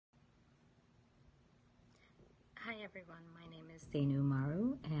Hi everyone, my name is Senu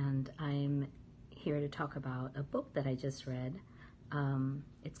Maru and I'm here to talk about a book that I just read.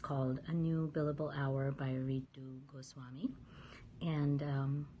 It's called A New Billable Hour by Ritu Goswami. And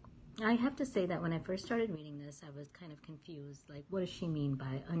I have to say that when I first started reading this, I was kind of confused. Like, what does she mean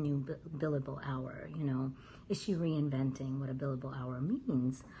by a new billable hour? You know, is she reinventing what a billable hour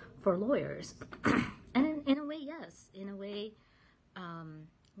means for lawyers? And in a way, yes. In a way,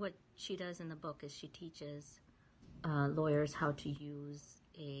 what she does in the book is she teaches lawyers how to use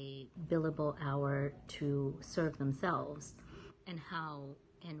a billable hour to serve themselves, and how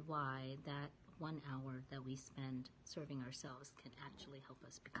and why that 1 hour that we spend serving ourselves can actually help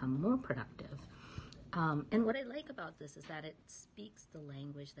us become more productive. And what I like about this is that it speaks the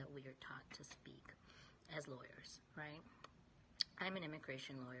language that we are taught to speak as lawyers, right? I'm an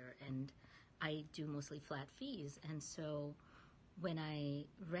immigration lawyer and I do mostly flat fees, and so when I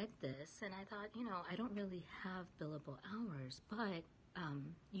read this, and I thought, you know, I don't really have billable hours, but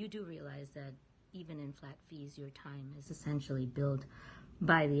you do realize that even in flat fees, your time is essentially billed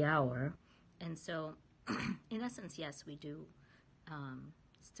by the hour. And so, in essence, yes, we do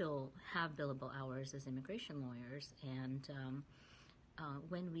still have billable hours as immigration lawyers. And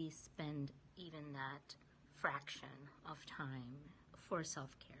when we spend even that fraction of time for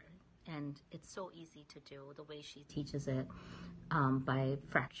self-care, and it's so easy to do the way she teaches it, by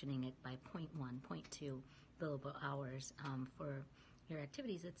fractioning it by 0.1, 0.2 billable hours for your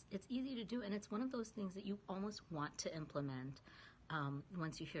activities. It's easy to do, and it's one of those things that you almost want to implement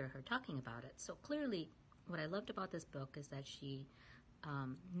once you hear her talking about it. So clearly, what I loved about this book is that she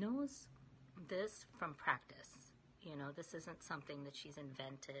knows this from practice. You know, this isn't something that she's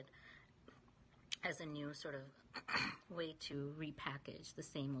invented as a new sort of way to repackage the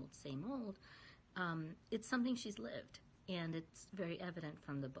same old. It's something she's lived, and it's very evident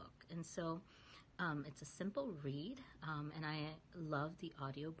from the book. And so it's a simple read, and I love the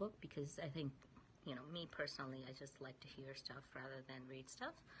audiobook because I think, you know, me personally, I just like to hear stuff rather than read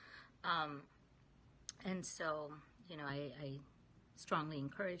stuff. And so, you know, I strongly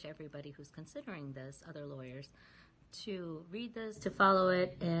encourage everybody who's considering this, other lawyers, to read this, to follow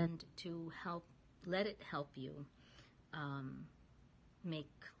it, and to let it help you make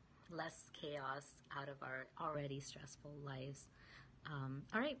less chaos out of our already stressful lives.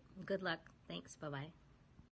 All right, good luck. Thanks. Bye-bye.